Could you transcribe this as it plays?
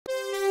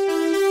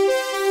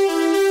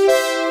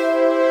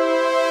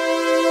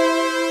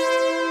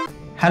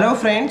Hello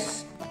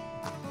friends,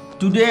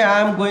 today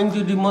I am going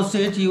to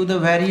demonstrate you the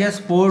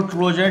various port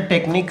closure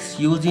techniques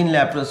used in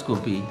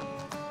laparoscopy.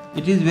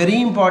 It is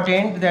very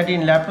important that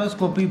in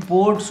laparoscopy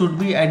port should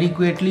be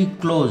adequately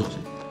closed,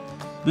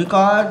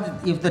 because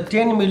if the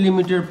 10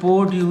 mm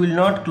port you will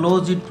not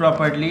close it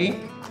properly,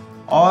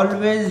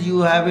 always you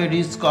have a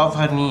risk of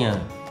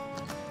hernia.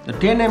 The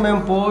 10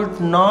 mm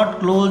port not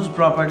closed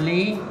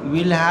properly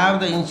will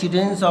have the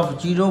incidence of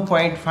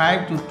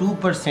 0.5 to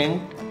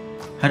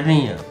 2%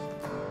 hernia.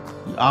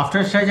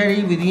 After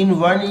surgery, within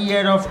 1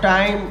 year of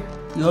time,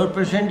 your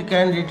patient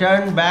can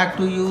return back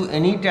to you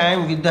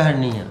anytime with the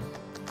hernia.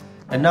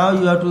 And now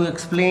you have to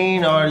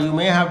explain, or you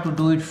may have to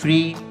do it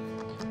free,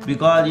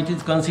 because it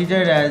is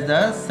considered as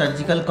the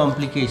surgical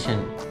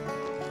complication.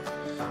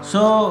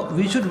 So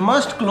we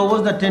must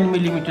close the 10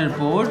 mm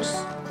ports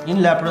in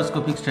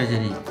laparoscopic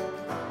surgery.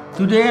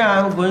 Today I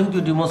am going to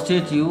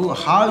demonstrate you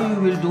how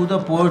you will do the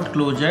port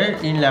closure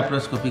in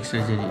laparoscopic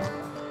surgery.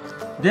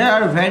 There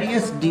are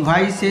various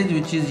devices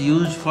which is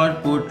used for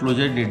port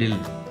closure needle.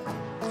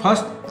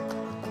 First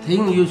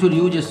thing, you should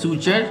use a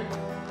suture.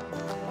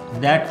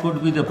 That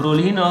could be the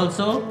Prolene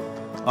also,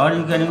 or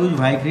you can use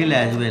Vicryl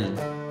as well.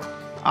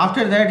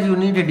 After that you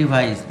need a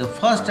device. The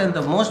first and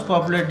the most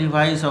popular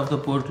device of the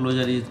port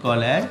closure is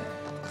called as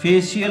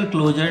Fascial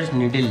closure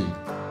needle.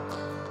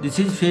 This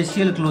is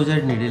Fascial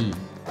closure needle.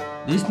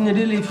 This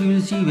needle, if you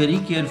will see very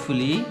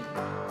carefully,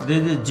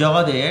 there is a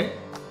jaw there,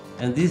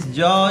 and this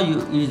jaw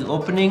is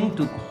opening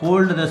to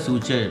hold the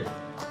suture.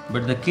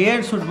 But the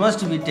care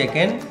must be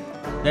taken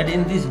that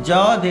in this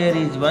jaw there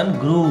is one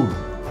groove,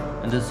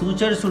 and the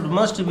suture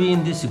must be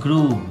in this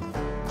groove.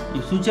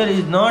 If suture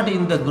is not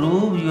in the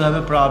groove, you have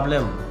a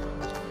problem,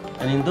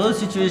 and in those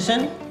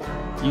situations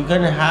you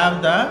can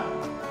have the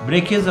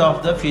breakage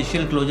of the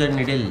fascial closure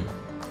needle.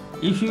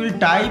 If you will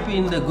type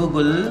in the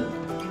Google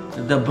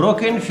the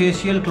broken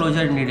fascial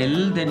closure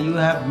needle, then you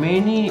have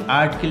many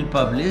articles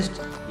published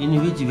in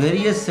which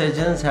various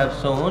surgeons have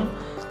shown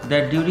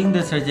that during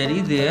the surgery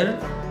their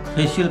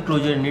fascial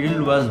closure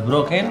needle was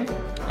broken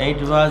and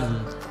it was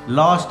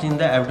lost in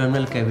the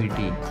abdominal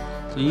cavity.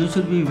 So you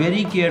should be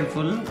very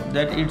careful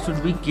that it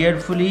should be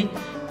carefully,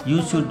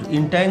 you should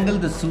entangle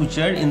the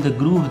suture in the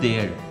groove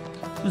there.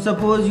 So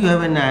suppose you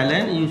have a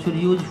nylon, you should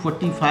use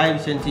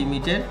 45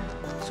 cm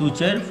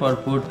suture for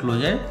port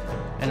closure,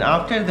 and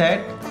after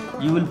that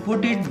you will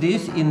put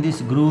this in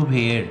this groove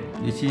here.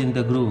 This is in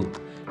the groove.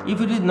 If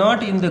it is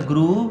not in the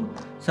groove,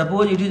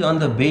 suppose it is on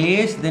the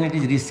base, then it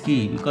is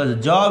risky, because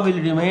the jaw will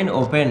remain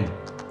open.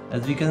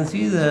 As we can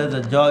see,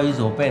 the jaw is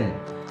open,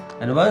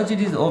 and once it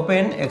is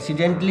open,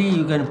 accidentally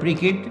you can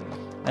prick it,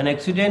 and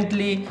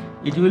accidentally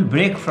it will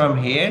break from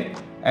here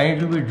and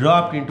it will be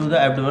dropped into the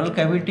abdominal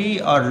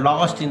cavity or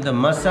lost in the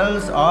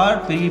muscles or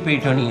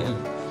periperitoneal.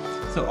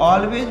 So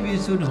always we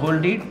should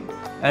hold it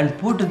and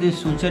put this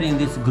suture in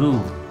this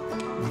groove.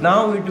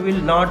 Now it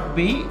will not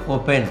be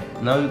open.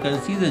 Now you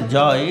can see the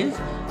jaw is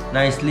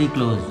nicely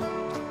closed.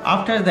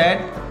 After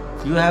that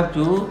you have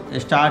to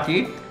start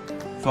it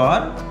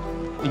for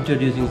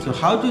introducing. So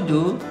how to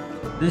do?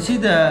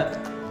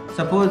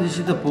 Suppose this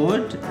is the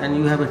port, and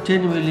you have a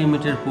 10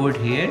 mm port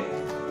here.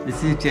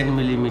 This is 10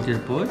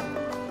 mm port,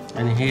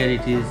 and here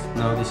it is.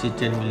 Now this is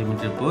 10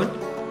 mm port.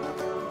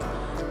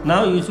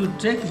 Now you should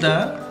take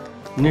the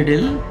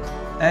needle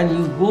and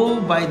you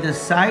go by the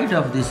side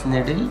of this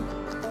needle,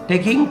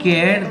 taking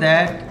care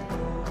that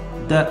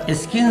the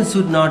skin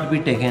should not be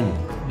taken.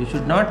 You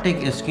should not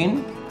take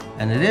skin,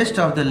 and the rest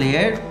of the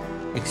layer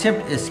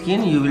except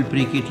skin you will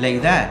prick it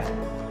like that.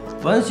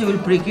 Once you will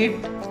prick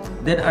it,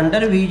 then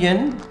under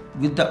vision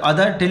with the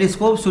other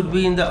telescope should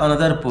be in the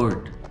another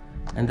port,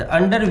 and the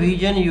under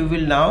vision you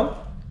will now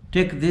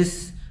take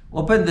this,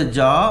 open the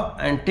jaw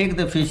and take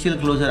the fascial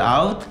closure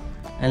out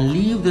and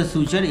leave the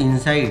suture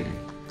inside.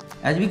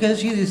 As we can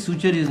see, this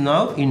suture is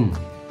now in,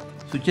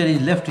 suture is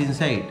left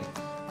inside.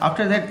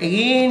 After that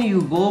again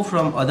you go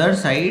from other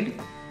side.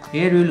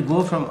 Here you will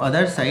go from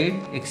other side,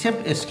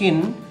 except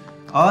skin,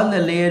 all the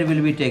layer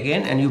will be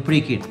taken and you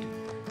prick it.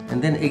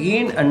 And then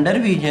again under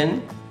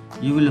vision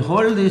you will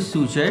hold this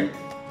suture,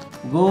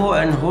 go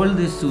and hold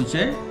this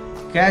suture,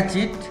 catch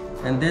it,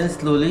 and then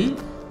slowly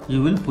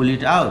you will pull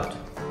it out.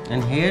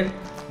 And here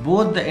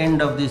both the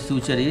end of this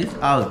suture is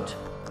out.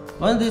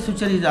 Once this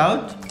suture is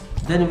out,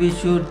 then we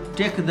should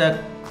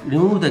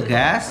remove the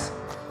gas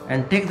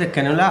and take the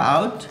cannula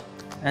out,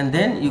 and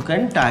then you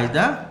can tie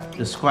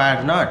the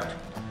square knot.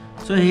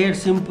 So here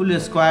simple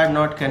square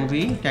knot can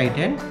be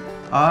tightened,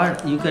 or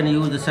you can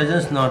use the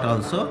surgeon's knot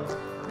also.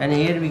 And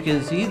here we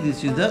can see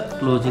this is the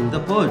closing the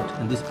port,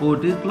 and this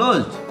port is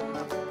closed.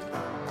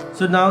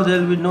 So now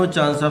there will be no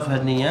chance of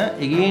hernia.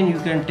 Again you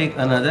can take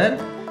another,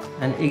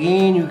 and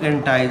again you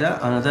can tie the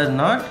another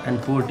knot,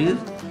 and port is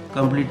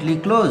completely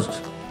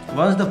closed.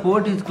 Once the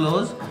port is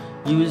closed,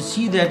 you will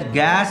see that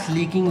gas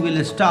leaking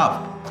will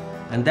stop,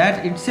 and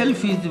that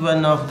itself is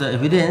one of the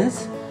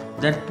evidence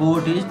that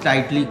port is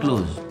tightly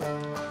closed.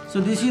 So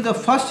this is the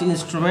first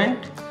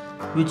instrument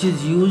which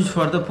is used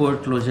for the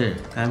port closure.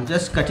 I am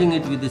just cutting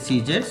it with the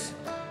scissors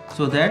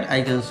so that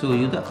I can show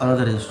you the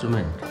another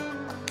instrument.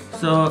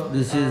 So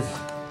this is,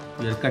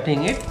 we are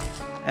cutting it,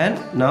 and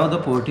now the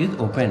port is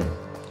open.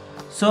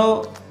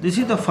 So this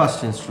is the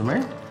first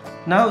instrument.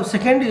 Now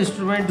second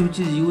instrument which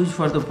is used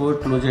for the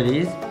port closure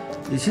is,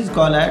 this is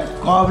called as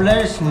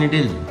cobbler's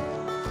needle.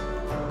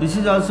 This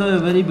is also a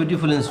very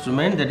beautiful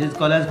instrument, that is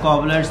called as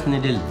cobbler's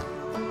needle.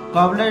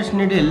 Cobbler's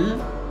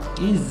needle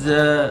is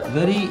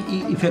very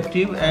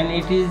effective, and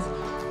it is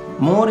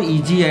more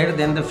easier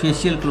than the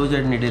fascial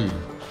closure needle.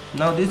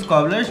 Now this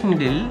cobbler's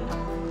needle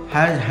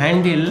has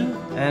handle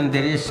and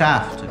there is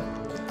shaft,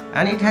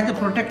 and it has a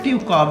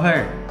protective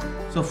cover.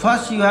 So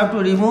first you have to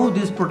remove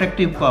this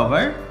protective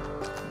cover.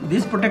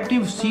 This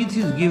protective sheath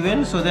is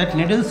given so that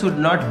needle should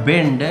not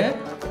bend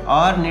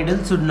or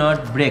needle should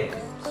not break.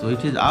 So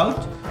it is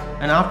out,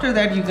 and after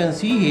that you can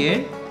see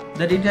here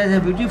that it has a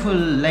beautiful,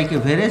 like a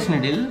varus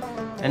needle,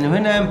 and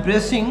when I am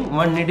pressing,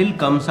 one needle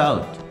comes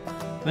out.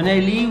 When I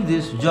leave,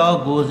 this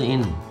jaw goes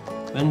in.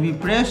 When we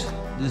press,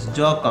 this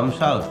jaw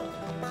comes out.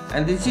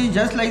 And this is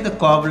just like the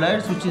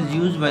cobblers which is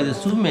used by the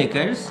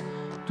shoemakers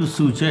to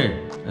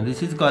suture. And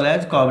this is called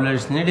as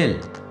cobbler's needle.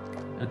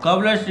 The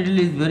cobbler's needle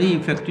is very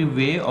effective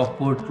way of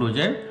port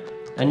closure,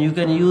 and you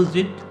can use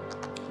it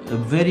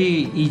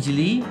very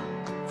easily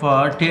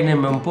for 10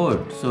 mm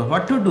port. So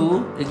what to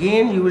do?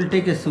 Again you will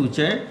take a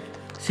suture,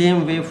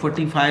 same way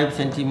 45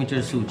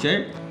 cm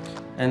suture,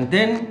 and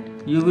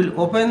then you will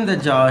open the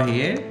jaw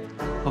here,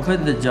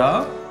 open the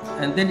jaw,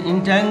 and then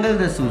entangle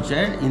the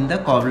suture in the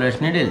cobbler's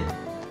needle.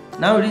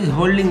 Now it is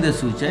holding the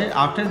suture.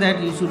 After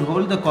that you should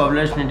hold the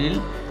cobbler's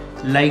needle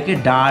like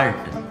a dart.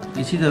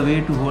 This is the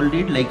way to hold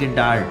it, like a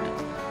dart.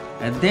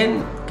 And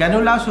then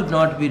cannula should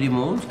not be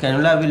removed,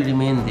 cannula will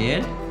remain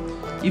there.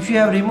 If you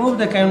have removed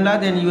the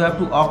cannula, then you have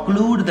to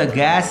occlude the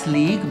gas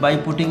leak by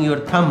putting your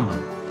thumb.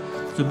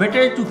 So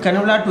better to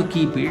cannula to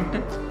keep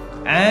it,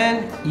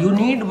 and you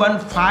need one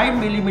 5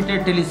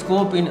 mm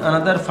telescope in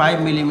another 5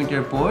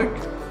 mm port,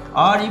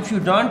 or if you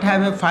don't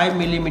have a 5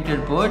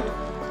 mm port,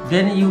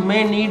 then you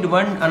may need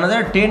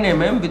another 10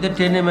 mm with a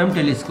 10 mm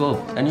telescope,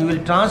 and you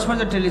will transfer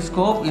the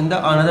telescope in the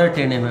another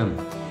 10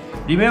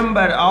 mm.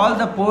 Remember, all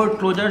the port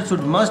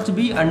closures must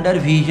be under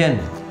vision.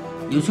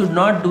 You should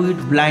not do it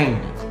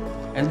blind.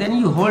 And then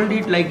you hold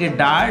it like a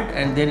dart,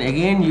 and then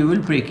again you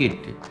will prick it.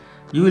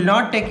 You will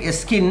not take a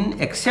skin,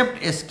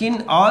 except a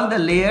skin, all the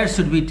layers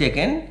should be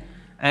taken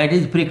and it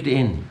is pricked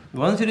in.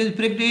 Once it is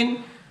pricked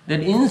in,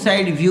 then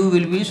inside view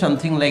will be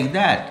something like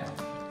that.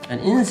 And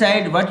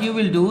inside, what you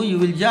will do, you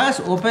will just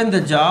open the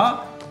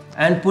jaw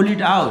and pull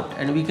it out,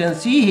 and we can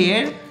see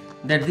here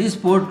that this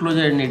port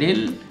closure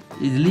needle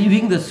is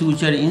leaving the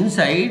suture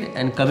inside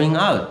and coming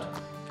out.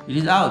 It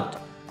is out.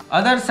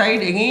 Other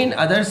side, again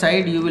other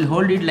side, you will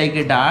hold it like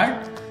a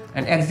dart,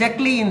 and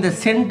exactly in the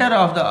center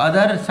of the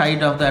other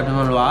side of the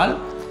abdominal wall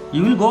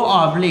you will go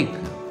oblique.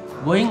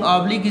 Going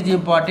oblique is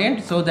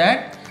important, so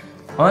that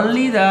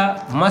only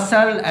the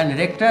muscle and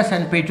rectus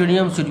and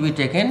peritoneum should be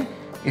taken,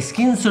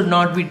 skin should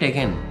not be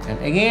taken, and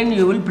again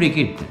you will prick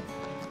it.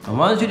 And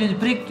once it is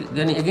pricked,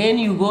 then again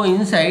you go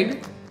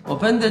inside,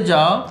 open the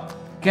jaw,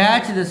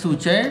 catch the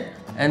suture,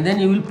 and then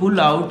you will pull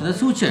out the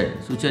suture.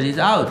 Suture is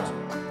out.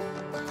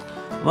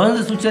 Once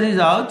the suture is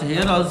out,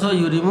 here also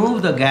you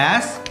remove the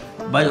gas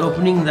by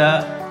opening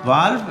the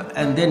valve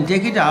and then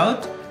take it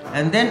out,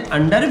 and then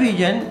under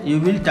vision you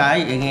will tie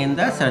again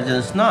the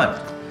surgeon's knot.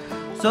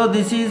 So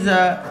this is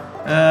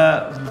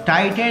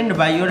tightened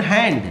by your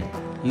hand.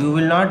 You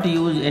will not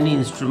use any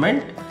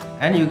instrument,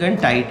 and you can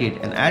tighten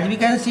it. And as we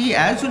can see,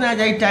 as soon as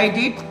I tighten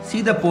it,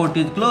 see the port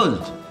is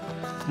closed.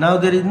 Now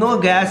there is no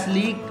gas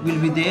leak will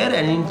be there,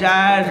 and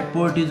entire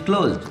port is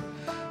closed.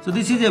 So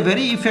this is a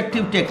very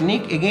effective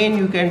technique. Again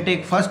you can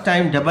take first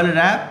time double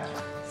wrap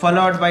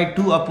followed by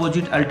 2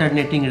 opposite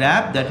alternating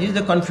wrap. That is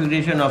the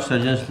configuration of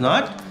surgeon's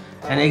knot,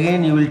 and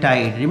again you will tie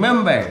it.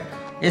 Remember,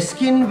 a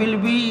skin will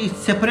be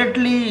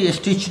separately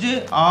stitched,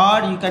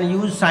 or you can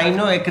use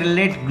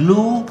cyanoacrylate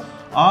glue,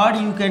 or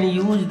you can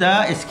use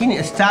the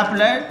skin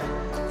stapler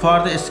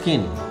for the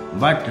skin.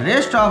 But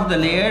rest of the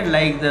layer,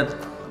 like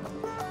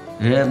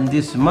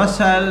this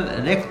muscle,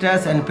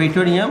 rectus and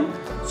peritoneum,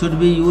 should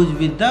be used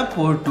with the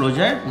port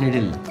closure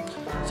needle.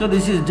 So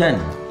this is done.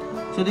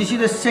 So this is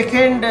the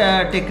second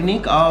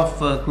technique of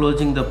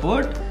closing the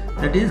port,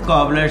 that is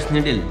cobbler's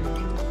needle.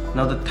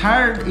 Now the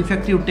third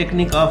effective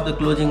technique of the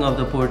closing of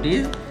the port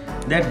is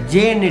that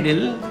J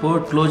needle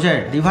port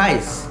closure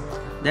device.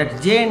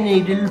 That J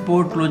needle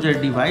port closure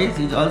device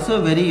is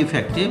also very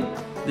effective.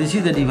 This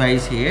is the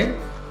device here.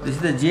 This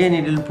is the J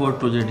needle port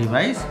closure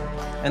device,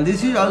 and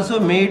this is also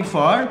made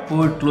for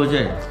port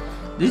closure.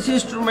 This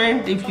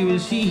instrument, if you will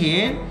see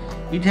here,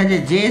 it has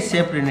a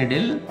J-shaped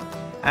needle,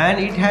 and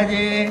it has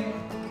a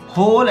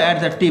hole at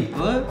the tip,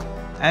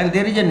 and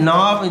there is a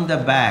knob in the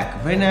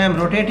back. When I am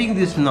rotating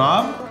this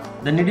knob,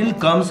 the needle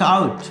comes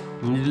out.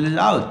 Needle is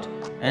out,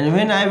 and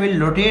when I will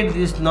rotate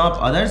this knob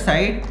other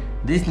side,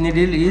 this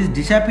needle is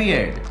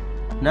disappeared.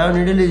 Now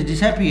needle is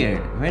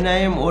disappeared. When I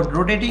am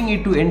rotating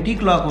it to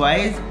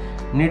anti-clockwise,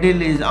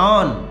 needle is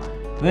on.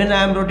 When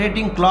I am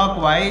rotating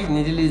clockwise,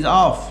 needle is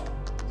off.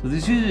 So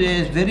this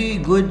is a very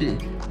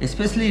good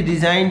especially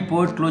designed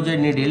port closure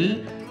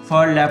needle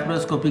for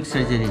laparoscopic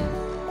surgery.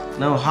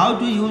 Now how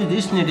to use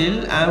this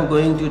needle I am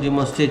going to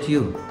demonstrate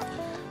you.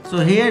 So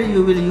here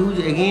you will use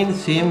again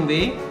same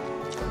way.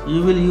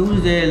 You will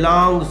use a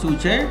long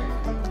suture,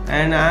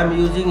 and I am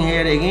using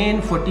here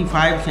again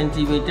 45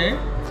 centimeter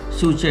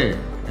suture,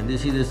 and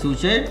this is the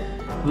suture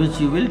which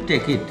you will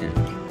take it.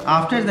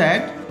 After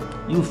that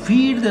you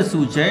feed the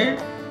suture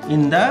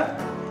in the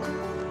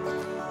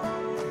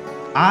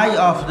eye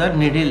of the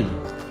needle.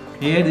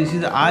 Here this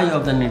is the eye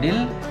of the needle,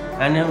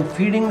 and I am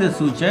feeding the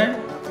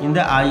suture in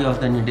the eye of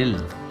the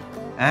needle,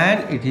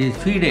 and it is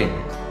feeded.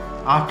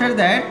 After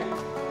that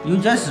you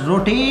just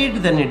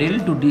rotate the needle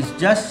to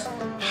just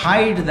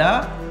hide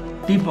the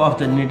tip of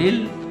the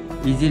needle.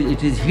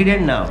 It is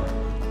hidden now.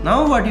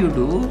 Now what you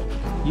do,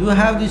 you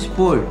have this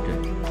port.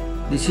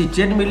 This is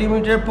 10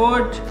 millimeter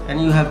port, and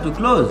you have to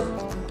close.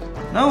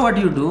 Now what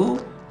you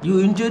do, you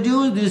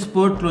introduce this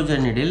port closure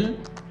needle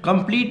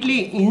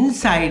completely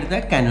inside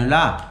the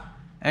cannula,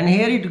 and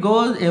here it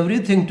goes,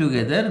 everything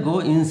together go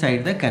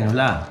inside the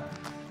cannula,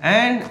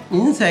 and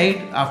inside,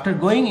 after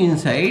going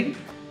inside,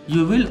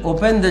 you will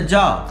open the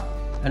jaw,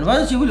 and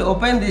once you will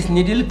open, this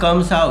needle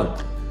comes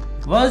out.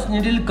 Once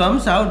needle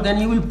comes out, then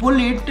you will pull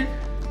it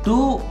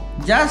to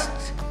just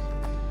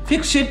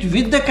fix it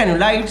with the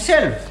cannula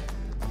itself,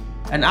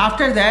 and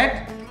after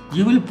that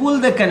you will pull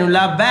the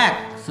cannula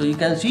back. So you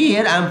can see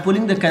here I am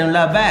pulling the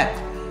cannula back,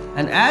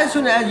 and as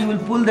soon as you will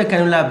pull the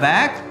cannula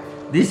back,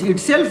 this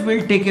itself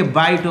will take a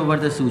bite over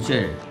the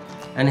suture,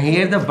 and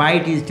here the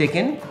bite is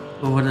taken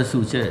over the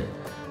suture,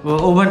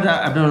 over the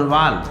abdominal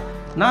wall.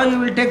 Now you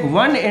will take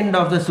one end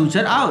of the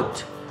suture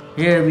out.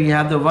 Here we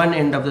have the one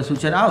end of the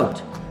suture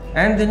out,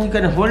 and then you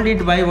can hold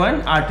it by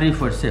one artery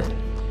forceps.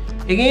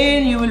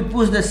 Again you will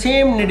push the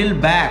same needle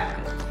back,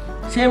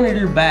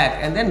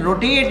 and then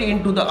rotate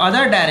into the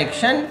other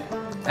direction,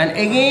 and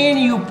again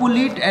you pull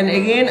it, and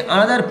again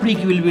another prick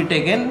will be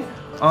taken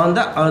on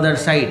the other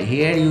side.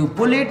 Here you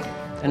pull it,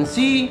 and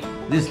see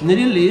this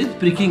needle is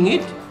pricking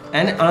it,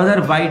 and another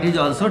bite is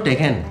also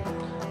taken,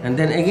 and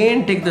then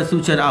again take the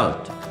suture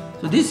out.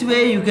 So this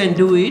way you can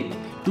do it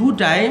 2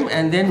 times,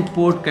 and then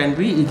port can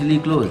be easily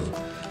closed.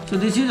 So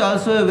this is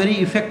also a very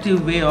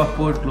effective way of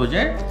port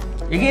closure.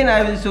 Again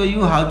I will show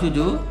you how to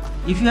do.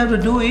 If you have to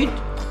do it,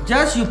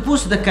 just you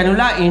push the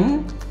cannula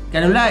in,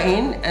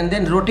 and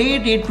then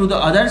rotate it to the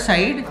other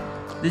side.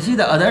 This is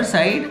the other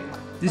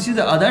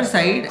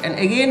side, and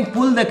again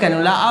pull the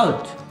cannula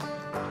out,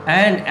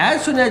 and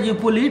as soon as you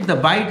pull it, the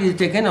bite is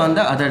taken on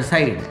the other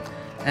side,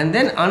 and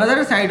then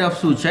another side of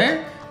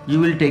suture you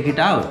will take it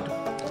out.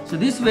 So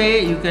this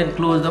way you can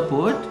close the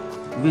port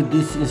with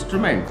this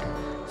instrument.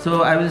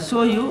 So I will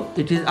show you,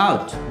 it is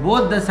out,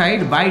 both the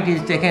side bite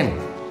is taken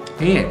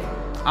here.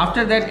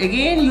 After that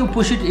again you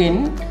push it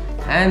in,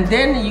 and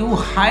then you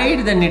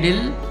hide the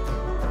needle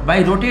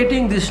by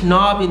rotating this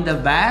knob in the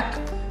back.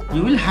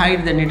 You will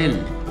hide the needle,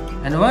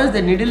 and once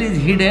the needle is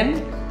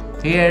hidden,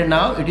 here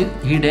now it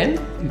is hidden,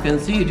 you can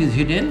see it is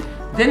hidden,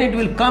 then it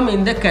will come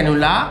in the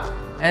cannula,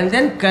 and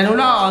then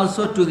cannula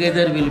also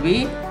together will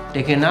be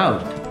taken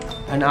out,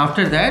 and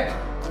after that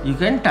you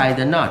can tie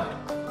the knot.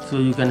 So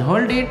you can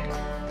hold it,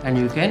 and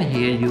you can,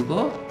 here you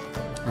go,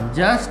 and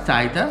just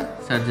tie the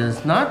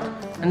surgeon's knot,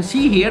 and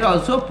see here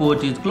also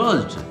port is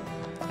closed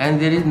and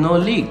there is no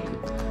leak.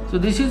 So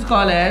this is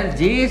called as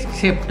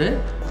J-shaped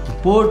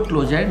port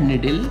closure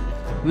needle,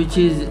 which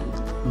is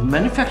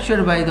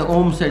manufactured by the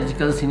Om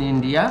Surgicals in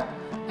India,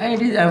 and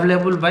it is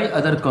available by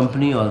other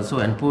company also,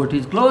 and port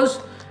is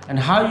closed. And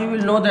how you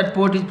will know that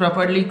port is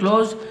properly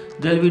closed?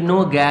 There will be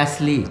no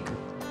gas leak.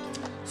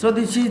 So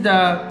this is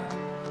the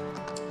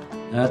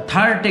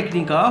third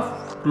technique of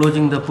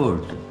closing the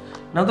port.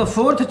 Now the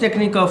fourth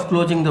technique of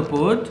closing the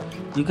port,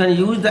 you can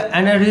use the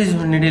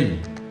aneurysm needle.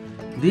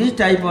 These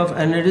type of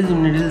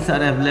aneurysm needles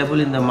are available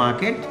in the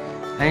market,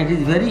 and it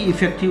is very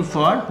effective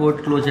for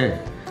port closure.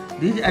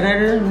 This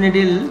aneurysm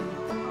needle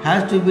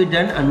has to be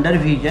done under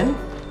vision,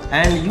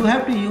 and you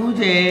have to use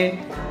a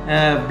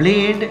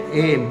blade,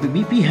 a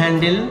BP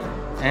handle,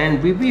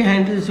 and BP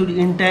handle should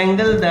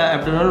entangle the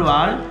abdominal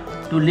wall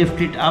to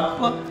lift it up,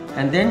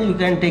 and then you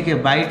can take a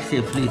bite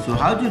safely. So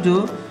how to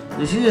do?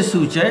 This is a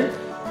suture,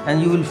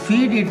 and you will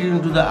feed it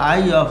into the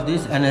eye of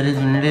this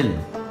aneurysm needle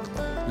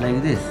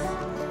like this.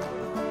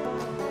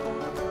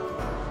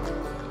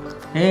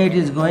 Here it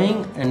is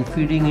going and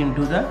feeding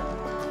into the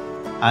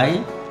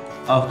eye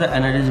of the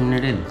aneurysm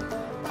needle.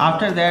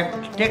 After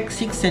that, take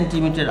 6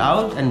 centimeter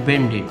out and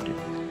bend it,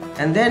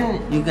 and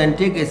then you can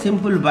take a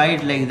simple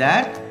bite like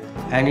that,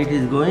 and it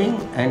is going,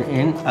 and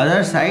in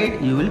other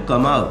side you will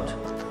come out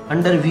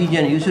under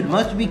vision. You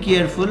must be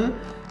careful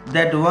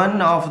that one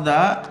of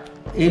the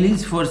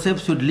Ali's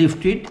forceps should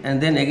lift it,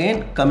 and then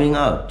again coming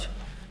out,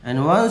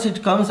 and once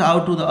it comes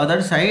out to the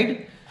other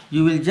side,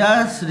 you will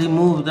just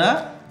remove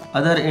the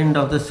other end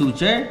of the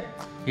suture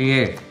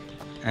here,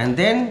 and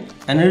then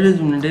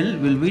aneurysm needle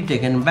will be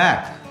taken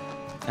back,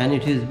 and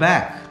it is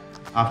back.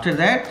 After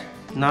that,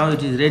 now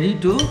it is ready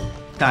to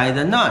tie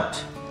the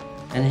knot,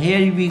 and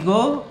here we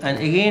go, and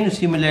again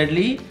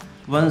similarly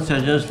one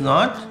surgeon's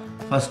knot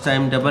First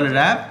time double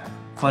wrap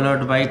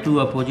followed by 2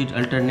 opposite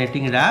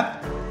alternating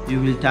wrap. You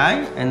will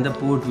tie and the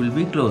port will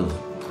be closed.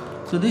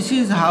 So this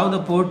is how the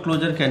port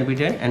closure can be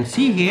done, and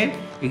see here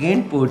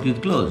again port is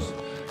closed.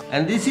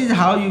 And this is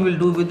how you will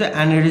do with the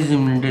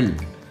aneurism needle.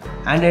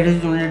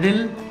 Aneurism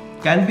needle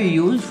can be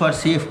used for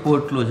safe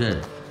port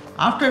closure.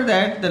 After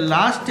that, the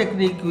last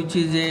technique, which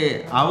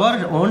is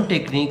our own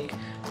technique,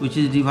 which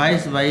is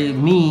devised by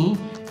me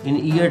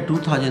in year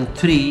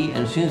 2003,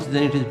 and since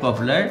then it is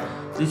popular.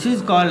 This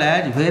is called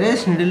as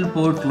varus needle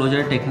port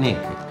closure technique.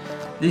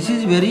 This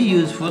is very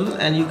useful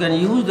and you can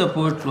use the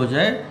port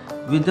closure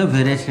with the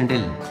varus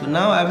needle. So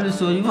now I will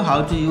show you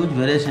how to use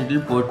varus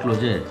needle port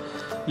closure.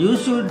 You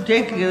should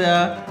take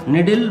the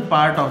needle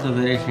part of the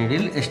varus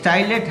needle.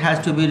 Stylet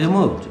has to be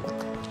removed.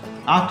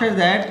 After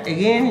that,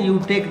 again you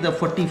take the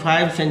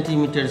 45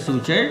 centimeter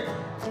suture.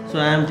 So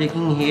I am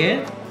taking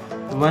here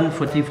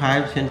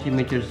 145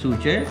 centimeter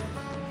suture.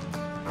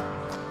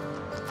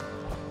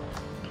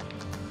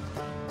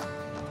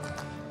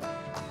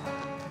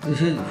 This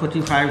is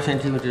 45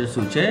 centimeter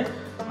suture.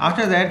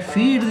 After that,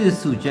 feed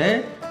this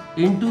suture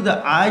into the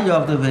eye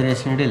of the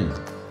varus needle.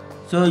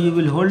 So you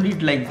will hold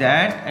it like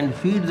that and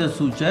feed the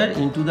suture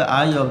into the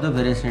eye of the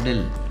varus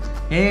needle.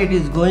 Here it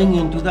is going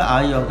into the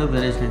eye of the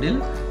varus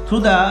needle through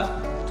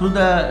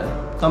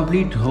the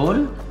complete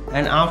hole,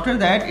 and after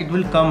that it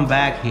will come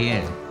back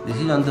here. This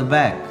is on the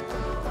back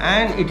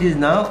and it is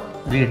now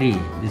ready.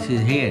 This is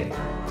here,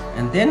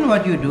 and then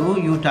what you do,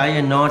 you tie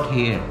a knot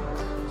here.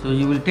 So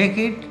you will take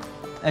it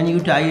and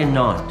you tie a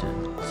knot.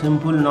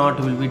 Simple knot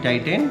will be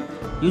tightened.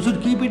 You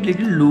should keep it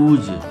little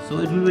loose, so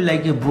it will be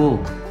like a bow.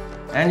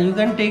 And you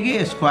can take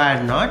a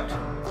square knot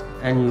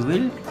and you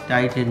will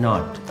tie a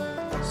knot.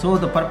 So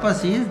the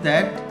purpose is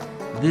that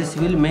this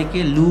will make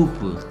a loop,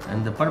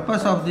 and the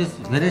purpose of this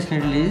varus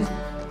needle is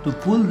to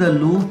pull the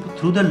loop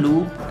through the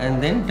loop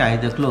and then tie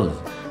the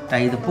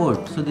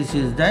port. So this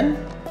is done,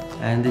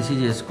 and this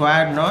is a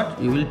square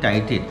knot. You will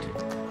tighten it.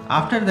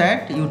 After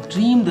that, you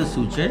trim the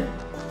suture,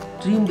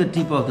 trim the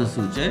tip of the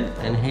suture,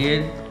 and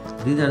here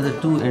these are the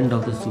two ends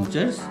of the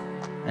sutures,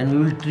 and we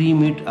will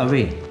trim it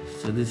away.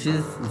 So this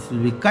will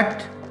be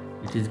cut.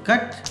 It is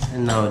cut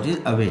and now it is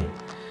away,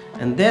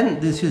 and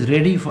then this is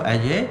ready for as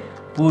a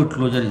port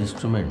closure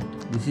instrument.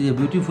 This is a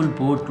beautiful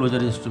port closure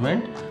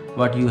instrument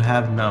what you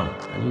have now,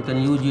 and you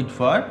can use it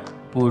for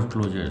port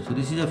closure. So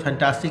this is a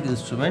fantastic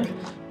instrument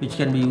which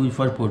can be used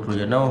for port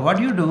closure. Now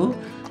what you do,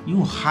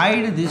 you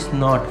hide this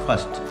knot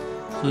first.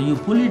 So you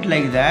pull it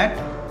like that,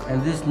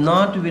 and this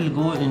knot will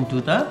go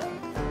into the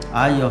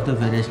eye of the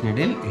varus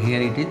needle.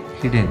 Here it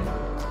is hidden.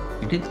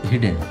 It is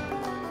hidden.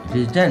 It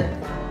is done.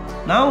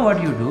 Now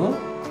what you do,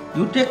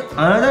 you take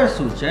another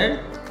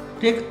suture,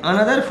 take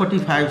another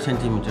 45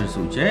 centimeter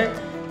suture,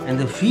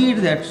 and feed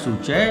that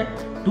suture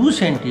 2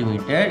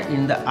 centimeter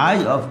in the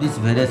eye of this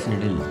varus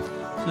needle.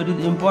 So it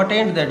is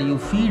important that you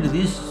feed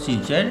this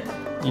suture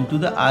into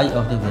the eye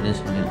of the varus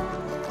needle.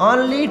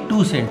 Only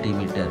 2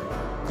 centimeter,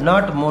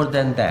 not more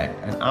than that.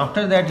 And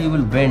after that you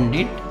will bend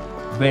it,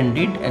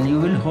 and you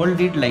will hold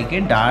it like a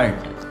dart,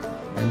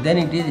 and then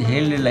it is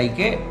held like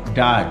a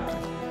dart.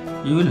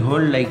 You will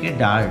hold like a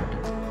dart,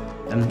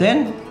 and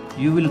then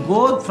you will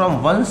go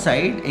from one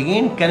side.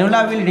 Again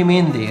cannula will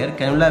remain there,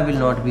 cannula will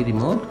not be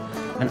removed,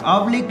 and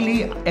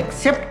obliquely,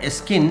 except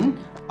skin,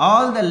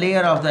 all the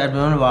layer of the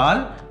abdominal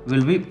wall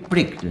will be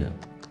pricked.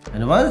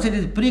 And once it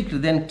is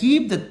pricked, then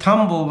keep the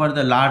thumb over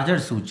the larger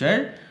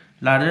suture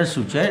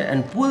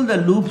and pull the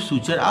loop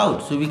suture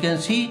out. So we can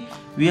see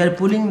we are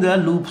pulling the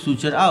loop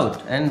suture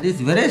out, and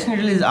this varus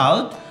needle is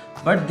out,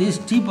 but this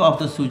tip of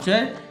the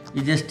suture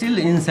is still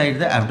inside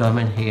the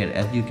abdomen here.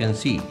 As you can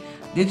see,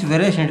 this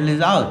varus needle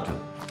is out.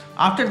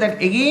 After that,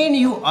 again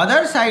you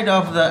other side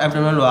of the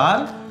abdominal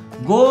wall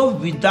go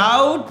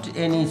without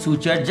any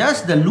suture,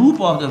 just the loop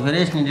of the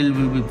varus needle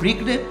will be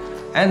pricked,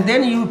 and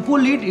then you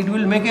pull it, it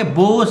will make a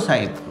bow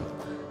shape.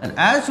 And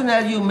as soon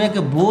as you make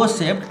a bow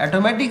shape,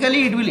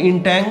 automatically it will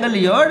entangle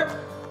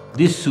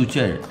this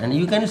suture, and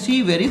you can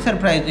see very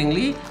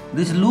surprisingly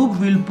this loop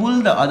will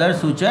pull the other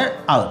suture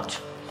out,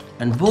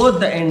 and both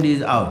the end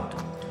is out,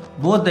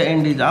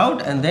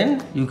 and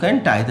then you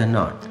can tie the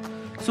knot.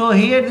 So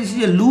here this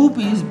is a loop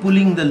is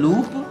pulling the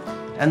loop,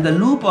 and the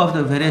loop of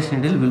the varus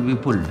needle will be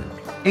pulled.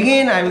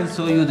 Again I will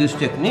show you this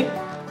technique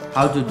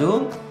how to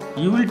do.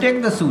 You will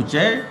take the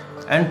suture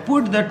and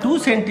put the 2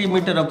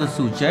 centimeter of the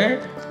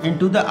suture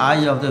into the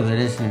eye of the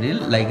varus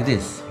needle like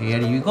this.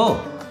 Here you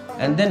go,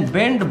 and then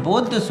bend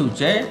both the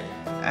suture,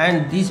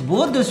 and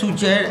both the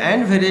suture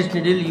and varus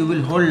needle you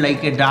will hold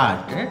like a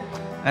dart.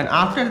 And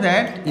after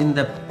that, in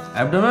the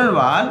abdominal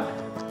wall,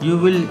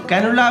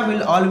 cannula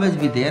will always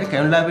be there,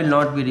 cannula will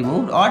not be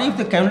removed, or if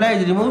the cannula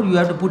is removed, you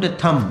have to put a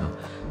thumb,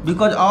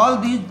 because all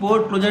these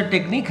port closure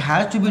technique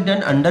has to be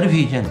done under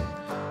vision.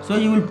 So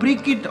you will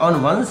prick it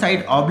on one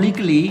side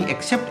obliquely,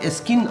 except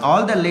skin,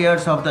 all the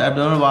layers of the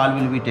abdominal wall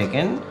will be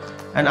taken,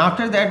 and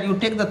after that you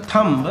take the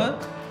thumb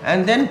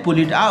and then pull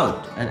it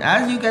out. And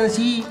as you can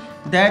see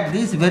that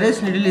this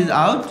varus needle is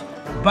out,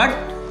 but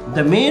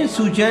the main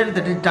suture,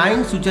 that is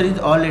tying suture, is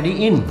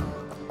already in.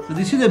 So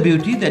this is the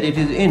beauty that it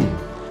is in.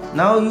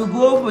 Now you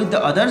go with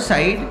the other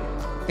side,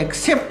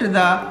 except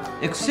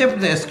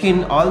the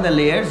skin, all the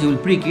layers, you will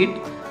prick it,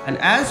 and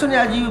as soon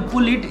as you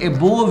pull it, a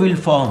bow will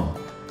form,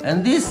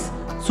 and this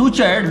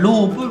suture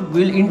loop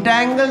will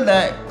entangle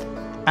the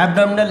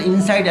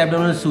inside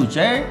abdominal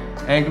suture,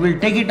 and it will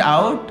take it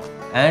out,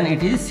 and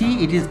it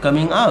is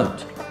coming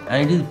out,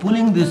 and it is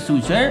pulling this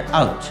suture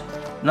out.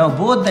 Now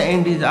both the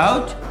end is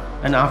out,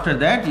 and after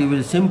that you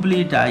will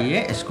simply tie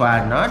a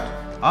square knot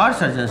or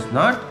surgeon's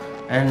knot,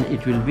 and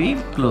it will be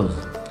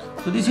closed.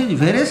 So this is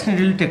varus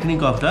needle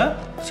technique of the,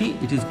 see,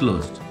 it is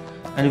closed.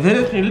 And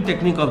varus needle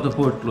technique of the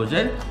port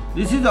closure.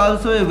 This is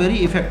also a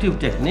very effective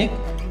technique,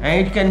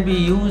 and it can be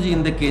used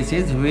in the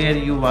cases where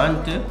you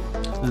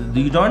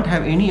don't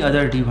have any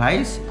other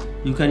device.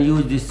 You can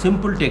use this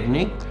simple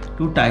technique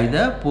to tie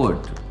the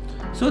port.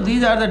 So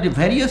these are the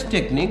various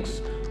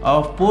techniques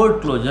of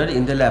port closure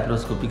in the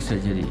laparoscopic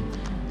surgery.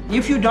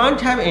 If you don't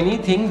have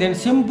anything, then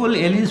simple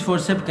Ellis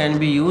forceps can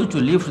be used to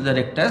lift the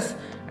rectus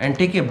and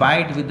take a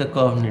bite with the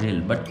curved needle.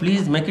 But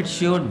please make it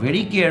sure,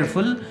 very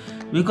careful,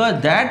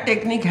 because that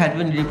technique has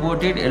been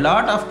reported a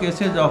lot of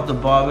cases of the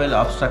bowel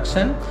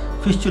obstruction,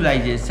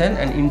 fistulization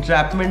and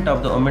entrapment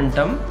of the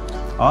omentum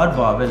or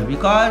bowel,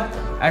 because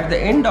at the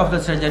end of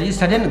the surgery,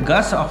 sudden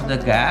gush of the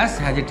gas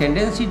has a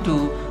tendency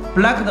to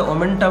plug the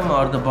omentum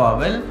or the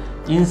bowel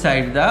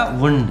inside the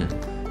wound.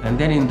 And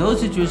then in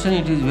those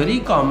situations, it is very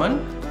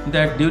common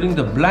that during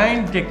the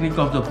blind technique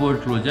of the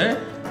port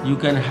closure, you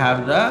can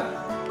have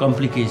the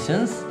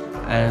complications,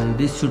 and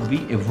this should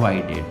be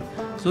avoided.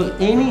 So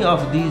any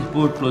of these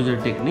port closure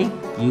technique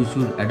you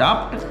should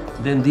adopt,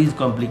 then these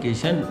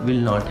complications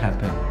will not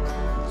happen.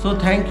 So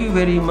thank you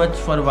very much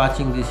for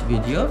watching this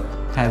video.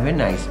 Have a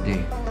nice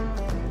day.